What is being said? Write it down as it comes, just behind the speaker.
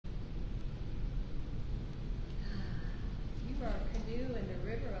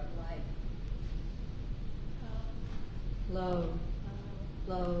river of life. Flow,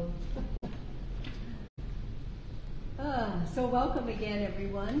 flow. So welcome again,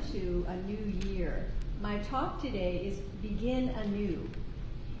 everyone, to a new year. My talk today is Begin Anew.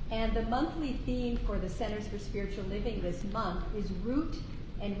 And the monthly theme for the Centers for Spiritual Living this month is Root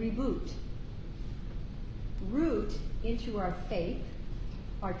and Reboot. Root into our faith,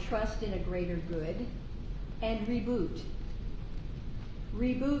 our trust in a greater good, and reboot.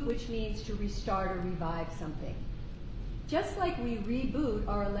 Reboot, which means to restart or revive something. Just like we reboot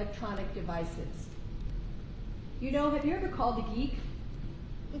our electronic devices. You know, have you ever called a geek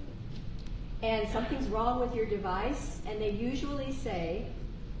and something's wrong with your device, and they usually say,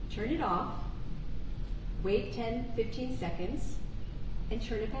 turn it off, wait 10, 15 seconds, and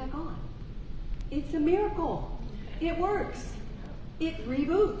turn it back on. It's a miracle. It works. It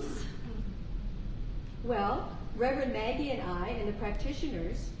reboots. Well, Reverend Maggie and I and the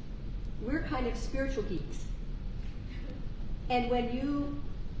practitioners, we're kind of spiritual geeks. And when you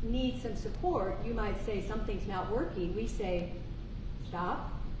need some support, you might say something's not working. We say,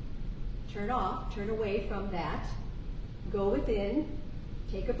 stop, turn off, turn away from that, go within,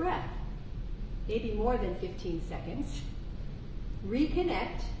 take a breath, maybe more than 15 seconds,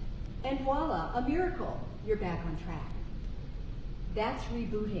 reconnect, and voila, a miracle, you're back on track. That's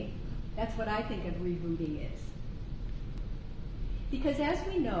rebooting. That's what I think of rebooting is. Because as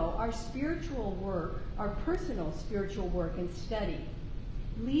we know, our spiritual work, our personal spiritual work and study,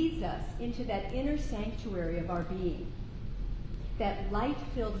 leads us into that inner sanctuary of our being, that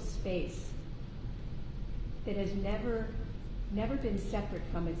light-filled space that has never been separate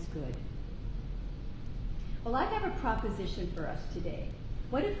from its good. Well, I have a proposition for us today.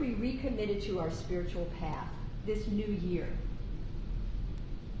 What if we recommitted to our spiritual path this new year,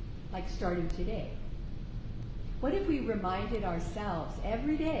 like starting today? What if we reminded ourselves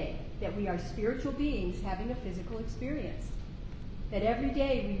every day that we are spiritual beings having a physical experience? That every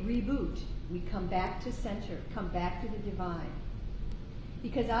day we reboot, we come back to center, come back to the divine.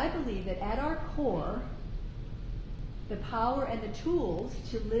 Because I believe that at our core, the power and the tools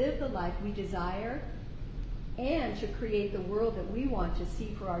to live the life we desire and to create the world that we want to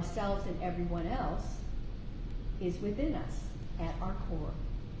see for ourselves and everyone else is within us, at our core.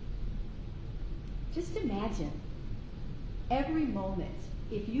 Just imagine every moment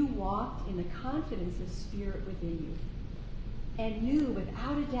if you walked in the confidence of spirit within you and knew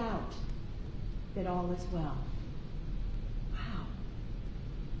without a doubt that all is well. Wow.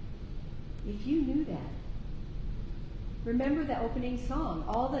 If you knew that. Remember the opening song,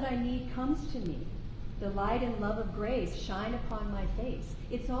 all that I need comes to me. The light and love of grace shine upon my face.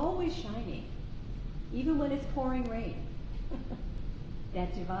 It's always shining, even when it's pouring rain.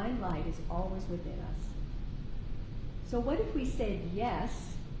 That divine light is always within us. So what if we said yes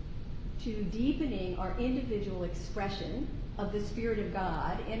to deepening our individual expression of the Spirit of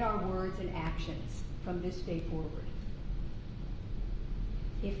God in our words and actions from this day forward?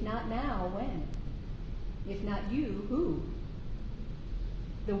 If not now, when? If not you, who?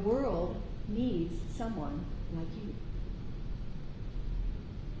 The world needs someone like you.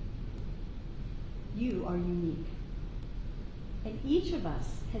 You are unique. And each of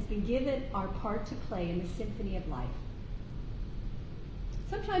us has been given our part to play in the symphony of life.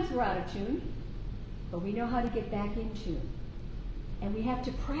 Sometimes we're out of tune, but we know how to get back in tune. And we have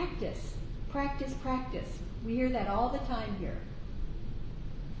to practice, practice, practice. We hear that all the time here.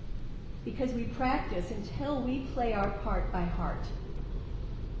 Because we practice until we play our part by heart.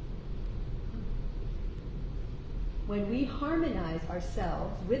 When we harmonize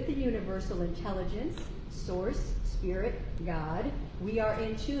ourselves with the universal intelligence, source, spirit, God, we are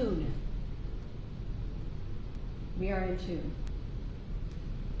in tune. We are in tune.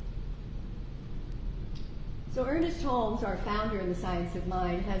 So Ernest Holmes, our founder in the Science of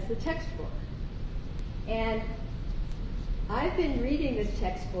Mind, has the textbook. And I've been reading this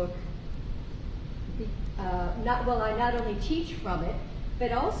textbook. I not only teach from it,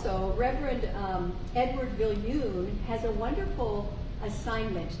 but also Reverend Edward Viljoen has a wonderful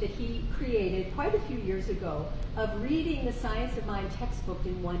assignment that he created quite a few years ago of reading the Science of Mind textbook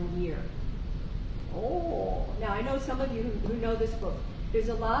in 1 year. Oh, now I know some of you who know this book. There's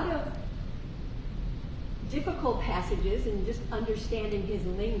a lot of difficult passages and just understanding his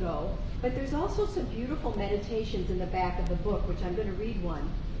lingo, but there's also some beautiful meditations in the back of the book, which I'm going to read one.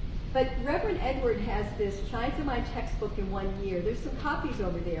 But Reverend Edward has this Science of Mind textbook in 1 year. There's some copies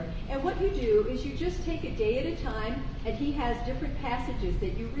over there. And what you do is you just take a day at a time, and he has different passages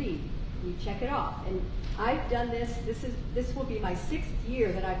that you read. You check it off. And I've done this. This will be my 6th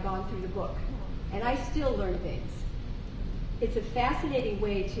year that I've gone through the book. And I still learn things. it's a fascinating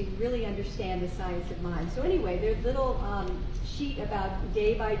way to really understand the science of mind. So anyway, there's a little sheet about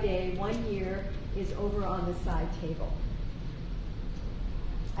day by day, 1 year is over on the side table.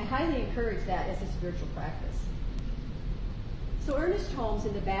 I highly encourage that as a spiritual practice. So Ernest Holmes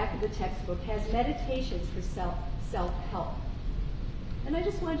in the back of the textbook has meditations for self-help. And I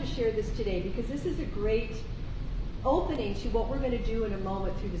just wanted to share this today because this is a great opening to what we're going to do in a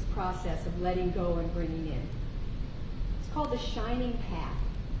moment through this process of letting go and bringing in. It's called the shining path.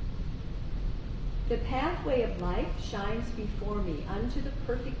 The pathway of life shines before me unto the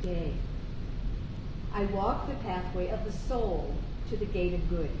perfect day. I walk the pathway of the soul to the gate of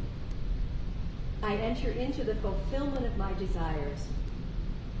good. I enter into the fulfillment of my desires.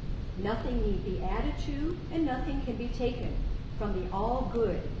 Nothing need be added to, and nothing can be taken from the all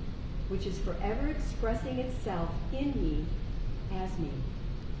good, which is forever expressing itself in me as me.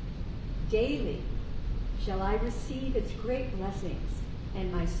 Daily shall I receive its great blessings,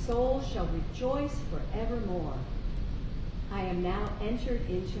 and my soul shall rejoice forevermore. I am now entered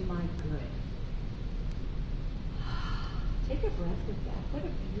into my good. Take a breath with that. What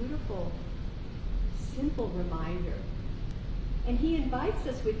a beautiful, simple reminder. And he invites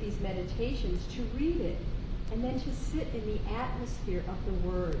us with these meditations to read it and then to sit in the atmosphere of the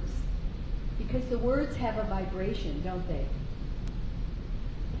words. Because the words have a vibration, don't they?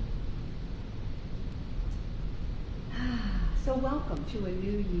 So welcome to a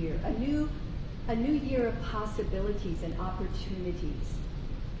new year, a new year of possibilities and opportunities.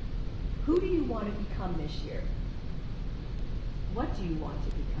 Who do you want to become this year? What do you want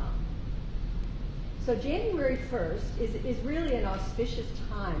to become? So January 1st is really an auspicious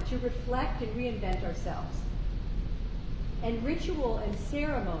time to reflect and reinvent ourselves. And ritual and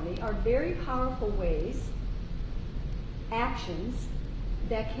ceremony are very powerful ways, actions,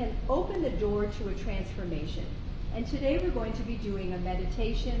 that can open the door to a transformation. And today we're going to be doing a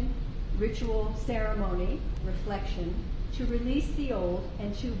meditation, ritual, ceremony, reflection, to release the old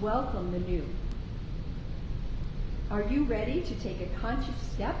and to welcome the new. Are you ready to take a conscious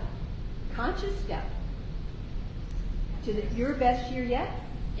step to your best year yet?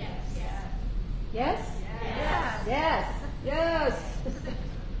 Yes. Yes? Yes. Yes. Yes.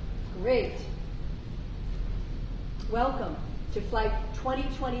 Great. Welcome to Flight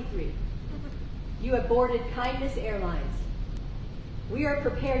 2023. You have boarded Kindness Airlines. We are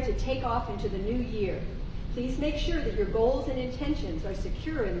prepared to take off into the new year. Please make sure that your goals and intentions are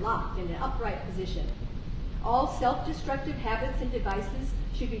secure and locked in an upright position. All self-destructive habits and devices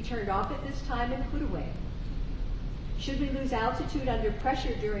should be turned off at this time and put away. Should we lose altitude under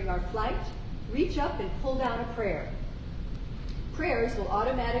pressure during our flight, reach up and pull down a prayer. Prayers will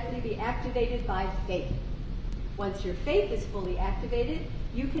automatically be activated by faith. Once your faith is fully activated,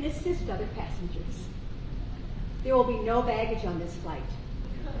 you can assist other passengers. There will be no baggage on this flight.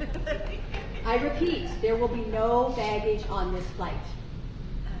 I repeat, there will be no baggage on this flight.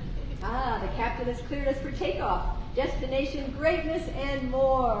 The captain has cleared us for takeoff. Destination, greatness, and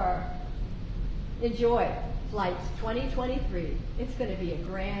more. Enjoy Flight 2023. It's going to be a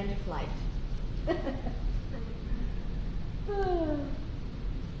grand flight.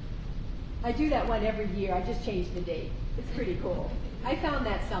 I do that one every year. I just changed the date. It's pretty cool. I found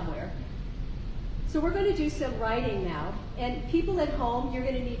that somewhere. So we're going to do some writing now. And people at home, you're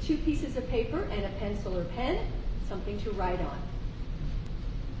going to need 2 pieces of paper and a pencil or pen, something to write on.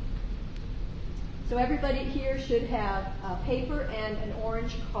 So everybody here should have paper and an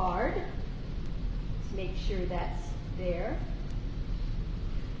orange card. Let's make sure that's there.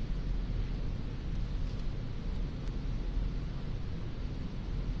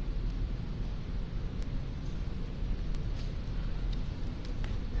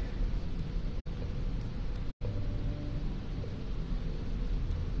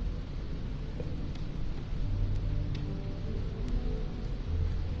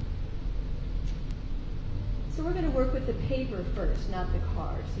 So we're going to work with the paper first, not the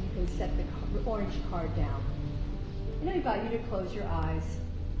card. So you can set the orange card down. And I invite you to close your eyes.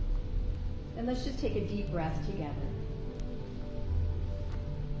 And let's just take a deep breath together.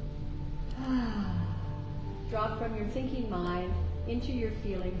 Drop from your thinking mind into your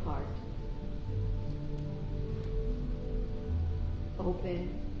feeling heart. Open,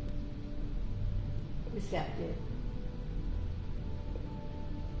 receptive.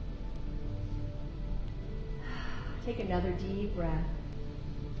 Take another deep breath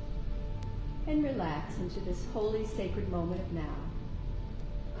and relax into this holy, sacred moment of now.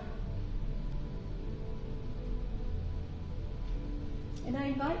 And I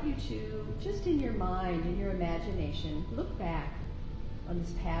invite you to, just in your mind, in your imagination, look back on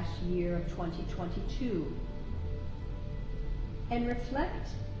this past year of 2022. and reflect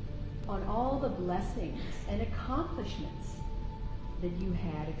on all the blessings and accomplishments that you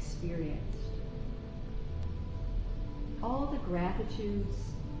had experienced. All the gratitudes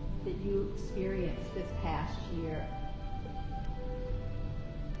that you experienced this past year.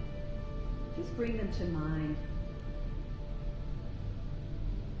 Just bring them to mind.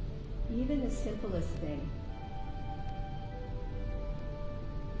 Even the simplest thing.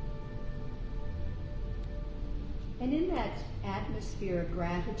 And in that atmosphere of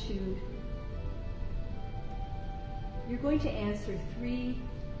gratitude, you're going to answer 3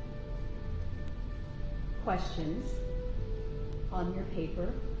 questions on your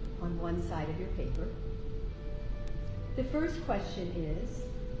paper, on one side of your paper. The first question is,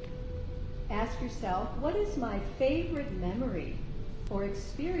 ask yourself, what is my favorite memory or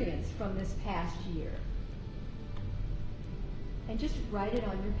experience from this past year? And just write it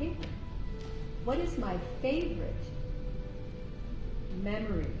on your paper. What is my favorite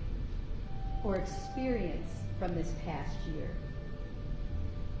memory or experience from this past year?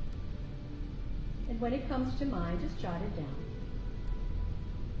 And when it comes to mind, just jot it down.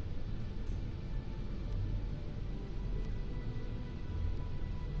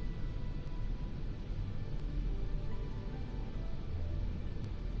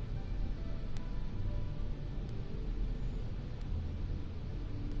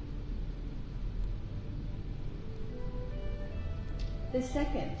 The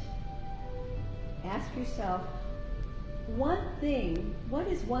second, ask yourself, what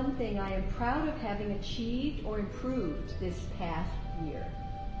is one thing I am proud of having achieved or improved this past year?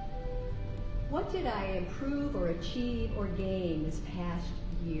 What did I improve or achieve or gain this past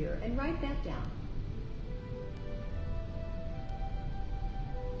year? And write that down.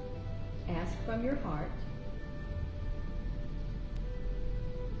 Ask from your heart.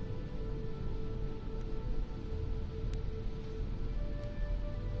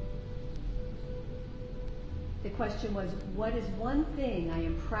 The question was, what is one thing I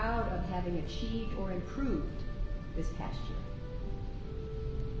am proud of having achieved or improved this past year?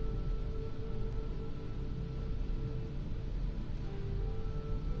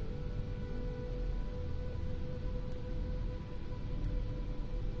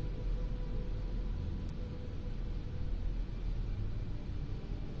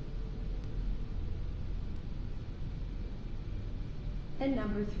 And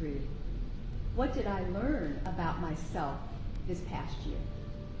number 3. What did I learn about myself this past year?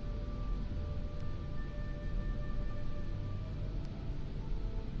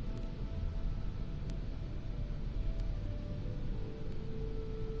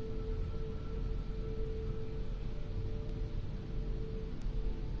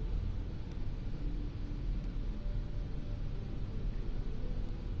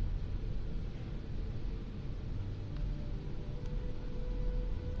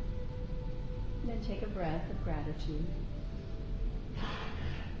 Then take a breath of gratitude.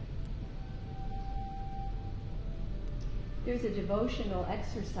 There's a devotional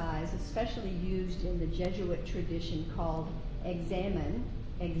exercise especially used in the Jesuit tradition called examen,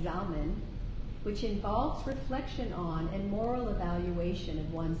 which involves reflection on and moral evaluation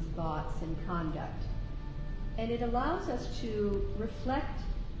of one's thoughts and conduct. And it allows us to reflect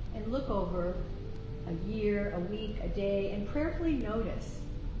and look over a year, a week, a day, and prayerfully notice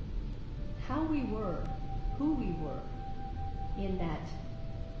how we were, who we were in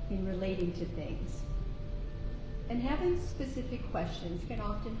relating to things. And having specific questions can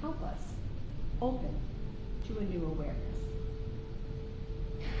often help us open to a new awareness.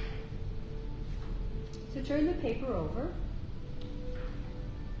 So turn the paper over.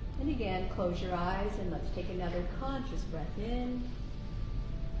 And again, close your eyes and let's take another conscious breath in.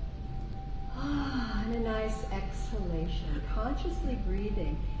 And a nice exhalation, consciously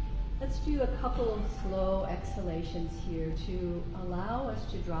breathing. Let's do a couple of slow exhalations here to allow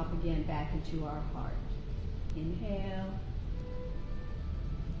us to drop again back into our heart. Inhale.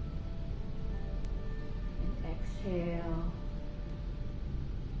 And exhale.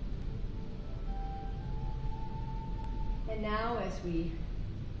 And now as we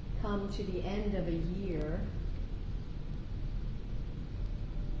come to the end of a year,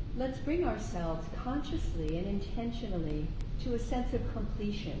 let's bring ourselves consciously and intentionally to a sense of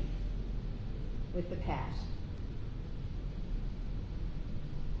completion with the past.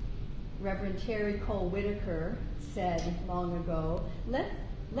 Reverend Terry Cole Whitaker said long ago,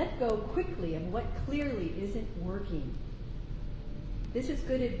 let go quickly of what clearly isn't working. This is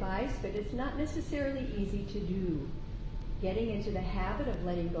good advice, but it's not necessarily easy to do. Getting into the habit of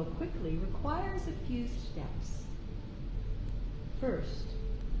letting go quickly requires a few steps. First,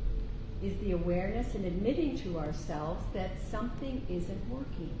 is the awareness and admitting to ourselves that something isn't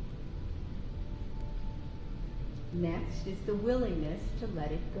working. Next is the willingness to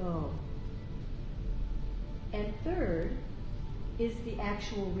let it go. And third is the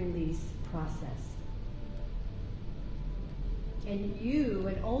actual release process. And you,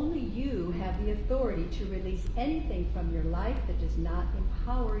 and only you, have the authority to release anything from your life that does not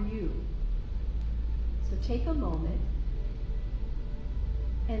empower you. So take a moment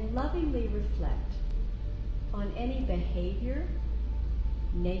and lovingly reflect on any behavior,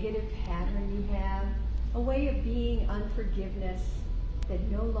 negative pattern you have, a way of being, unforgiveness that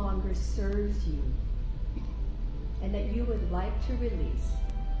no longer serves you, and that you would like to release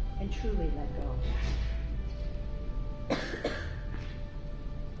and truly let go.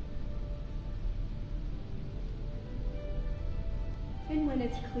 And when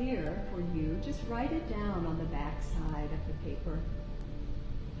it's clear for you, just write it down on the back side of the paper.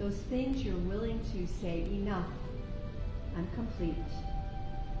 Those things you're willing to say, enough, I'm complete.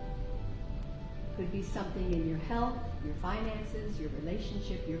 Could be something in your health, your finances, your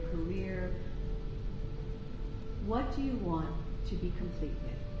relationship, your career. What do you want to be complete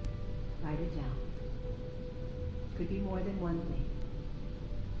with? Write it down. Could be more than one thing.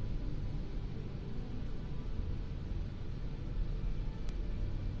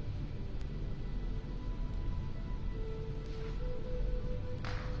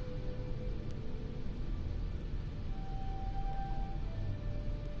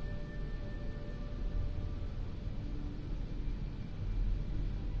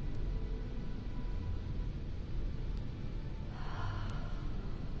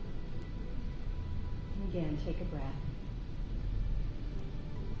 Again, take a breath.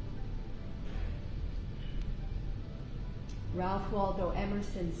 Ralph Waldo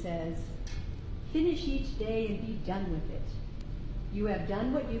Emerson says, "Finish each day and be done with it. You have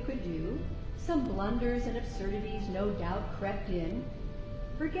done what you could do. Some blunders and absurdities no doubt crept in.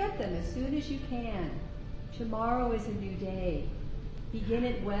 Forget them as soon as you can. Tomorrow is a new day. Begin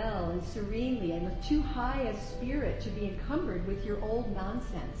it well and serenely and with too high a spirit to be encumbered with your old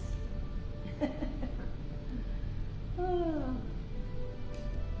nonsense."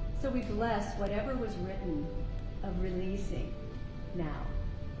 So we bless whatever was written of releasing now.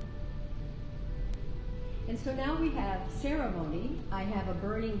 And so now we have ceremony. I have a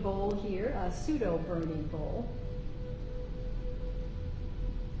burning bowl here, a pseudo-burning bowl.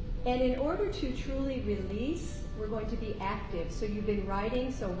 And in order to truly release, we're going to be active. So you've been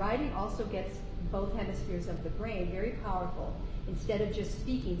writing. So writing also gets both hemispheres of the brain, very powerful. Instead of just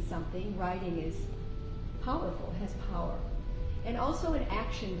speaking something, writing is powerful, has power. And also an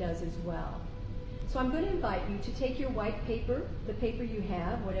action does as well. So I'm going to invite you to take your white paper, the paper you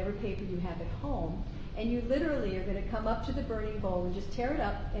have, whatever paper you have at home, and you literally are going to come up to the burning bowl and just tear it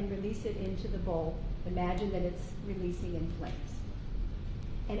up and release it into the bowl. Imagine that it's releasing in flames.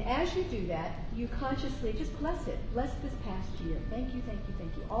 And as you do that, you consciously just bless it. Bless this past year. Thank you, thank you,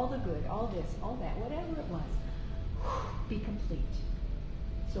 thank you. All the good, all this, all that, whatever it was. Be complete.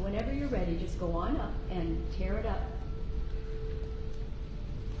 So whenever you're ready, just go on up and tear it up.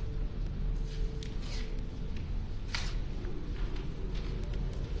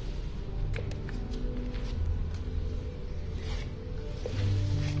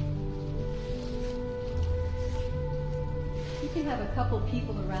 You can have a couple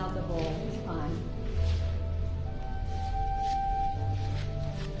people around the bowl. It's fine.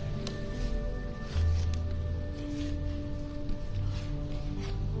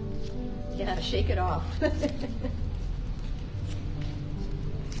 Yeah, shake it off.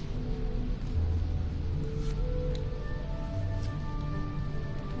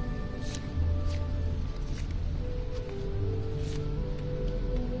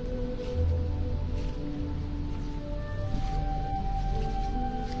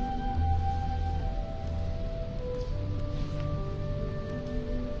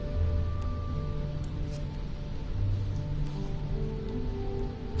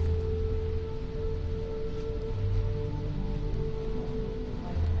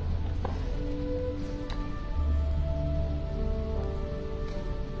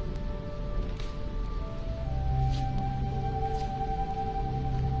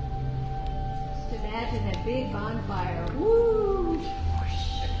 Imagine that big bonfire. Woo!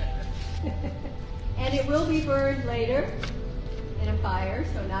 And it will be burned later in a fire,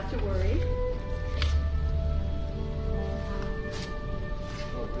 so not to worry.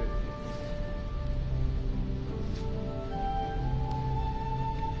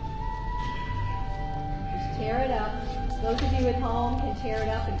 Just tear it up. Those of you at home can tear it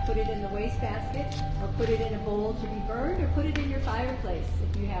up and put it in the wastebasket, or put it in a bowl to be burned, or put it in your fireplace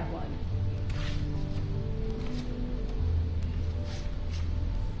if you have one.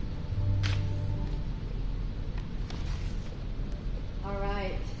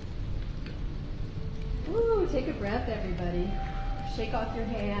 a breath, everybody. Shake off your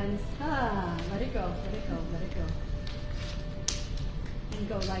hands. Let it go, let it go, let it go. And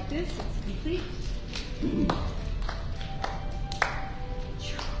go like this, it's complete.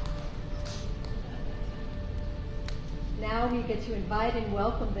 Now we get to invite and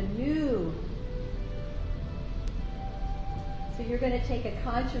welcome the new. So you're going to take a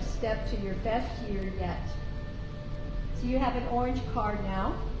conscious step to your best year yet. So you have an orange card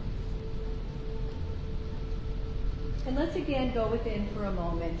now. And let's again go within for a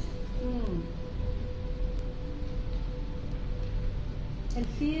moment. And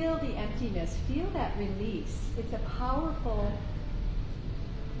feel the emptiness. Feel that release. It's a powerful,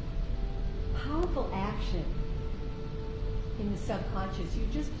 powerful action in the subconscious. You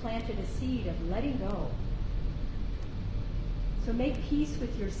just planted a seed of letting go. So make peace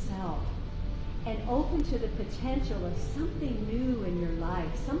with yourself and open to the potential of something new in your life,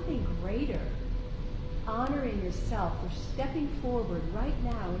 something greater. Honoring yourself for stepping forward right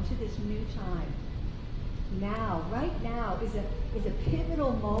now into this new time. Now, right now is a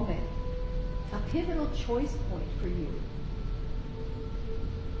pivotal moment, a pivotal choice point for you.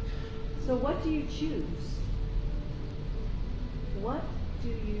 So what do you choose? What do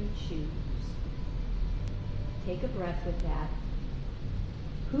you choose? Take a breath with that.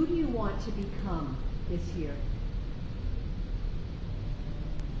 Who do you want to become this year?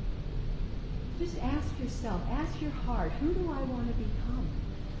 Just ask yourself, ask your heart, who do I want to become?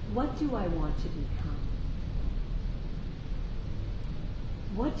 What do I want to become?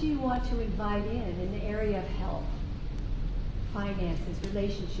 What do you want to invite in the area of health, finances,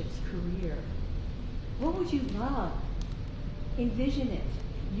 relationships, career? What would you love? Envision it.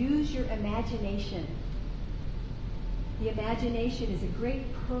 Use your imagination. The imagination is a great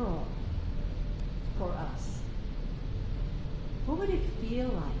pearl for us. What would it feel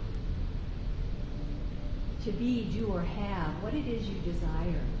like to be, do, or have what it is you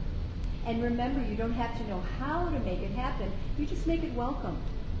desire? And remember, you don't have to know how to make it happen. You just make it welcome.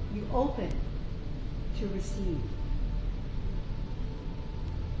 You open to receive.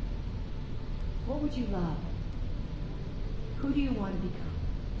 What would you love? Who do you want to become?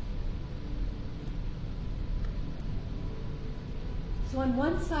 So on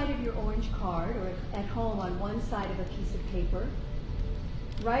one side of your orange card, or at home on one side of a piece of paper,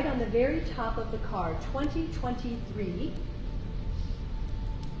 write on the very top of the card, 2023.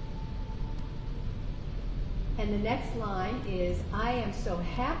 And the next line is, I am so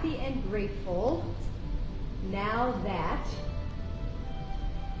happy and grateful now that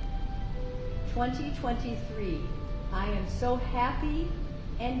 2023. I am so happy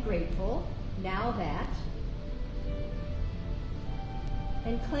and grateful now that.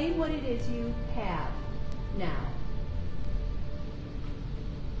 And claim what it is you have now.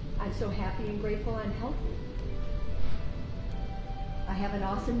 I'm so happy and grateful I'm healthy. I have an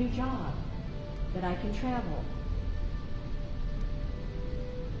awesome new job that I can travel.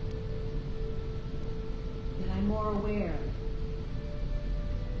 That I'm more aware.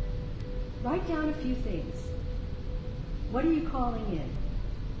 Write down a few things. What are you calling in?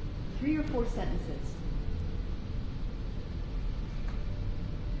 3 or 4 sentences.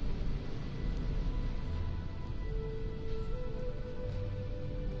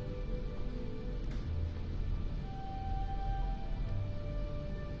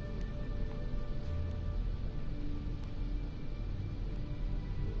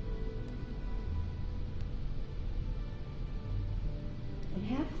 And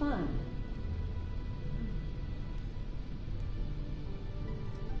have fun.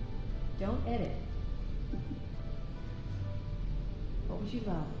 Don't edit. What would you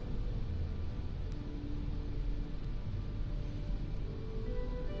love?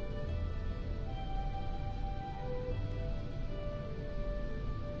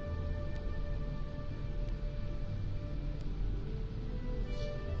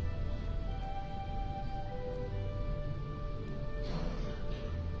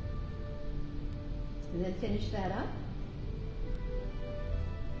 And then finish that up.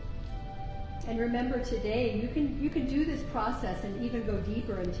 And remember today, you can do this process and even go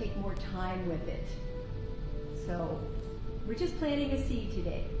deeper and take more time with it. So we're just planting a seed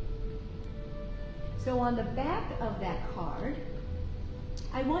today. So on the back of that card,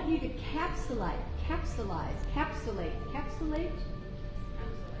 I want you to capsulize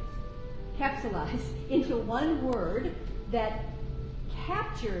into one word that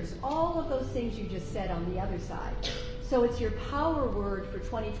captures all of those things you just said on the other side. So it's your power word for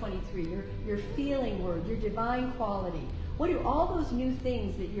 2023, your feeling word, your divine quality. What do all those new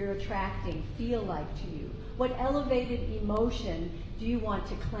things that you're attracting feel like to you? What elevated emotion do you want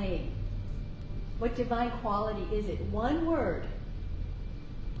to claim? What divine quality is it? One word.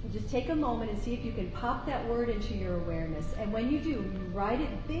 And just take a moment and see if you can pop that word into your awareness. And when you do, you write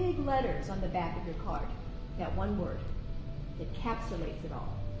it big letters on the back of your card. That one word. It encapsulates it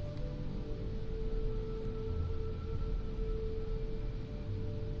all.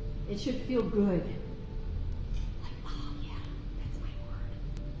 It should feel good. Like, oh yeah, that's my word.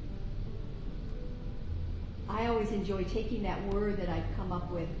 I always enjoy taking that word that I've come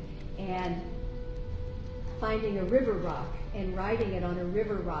up with and finding a river rock and writing it on a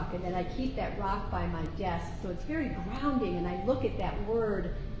river rock, and then I keep that rock by my desk, so it's very grounding, and I look at that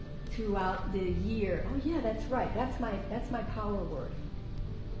word throughout the year. Oh yeah, that's right, that's my power word.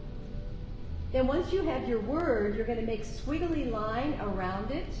 Then once you have your word, you're going to make squiggly line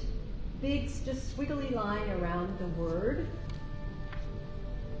around it, big just squiggly line around the word,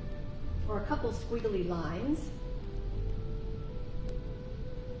 or a couple squiggly lines.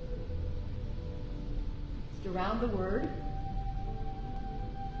 Around the word.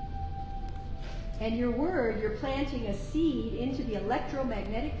 And your word, you're planting a seed into the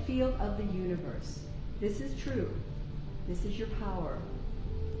electromagnetic field of the universe. This is true. This is your power.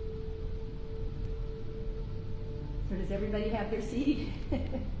 So does everybody have their seed?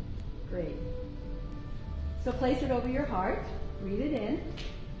 Great. So place it over your heart. Breathe it in.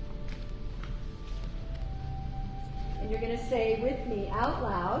 And you're going to say with me out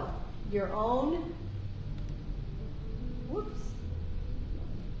loud your own. Whoops.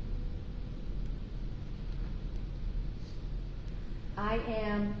 I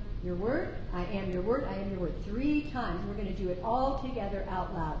am your word, I am your word, I am your word. 3 times. We're going to do it all together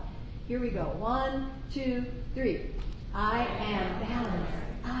out loud. Here we go. 1, 2, 3. I am balanced.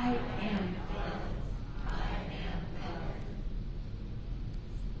 I am balanced. I am balanced.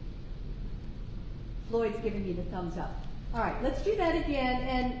 Floyd's giving me the thumbs up. All right, let's do that again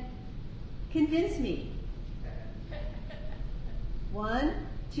and convince me. 1,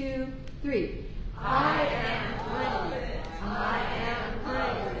 2, 3. I am brilliant. I am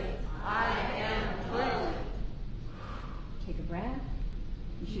brilliant. I am brilliant. Take a breath.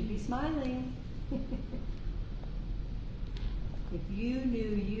 You should be smiling. If you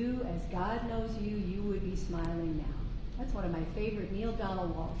knew you as God knows you, you would be smiling now. That's one of my favorite Neil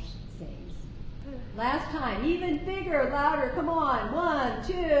Donald Walsh sayings. Last time, even bigger, louder. Come on. 1,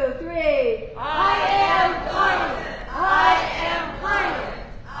 2, 3. I am brilliant. I am brilliant.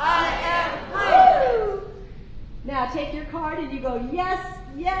 I am brilliant. Woo! Now take your card and you go, yes,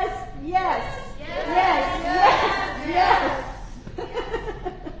 yes, yes, Yes, yes, yes,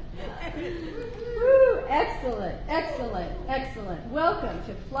 Woo! Excellent, excellent, excellent. Welcome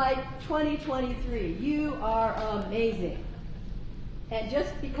to Flight 2023. You are amazing. And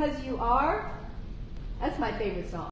just because you are, that's my favorite song.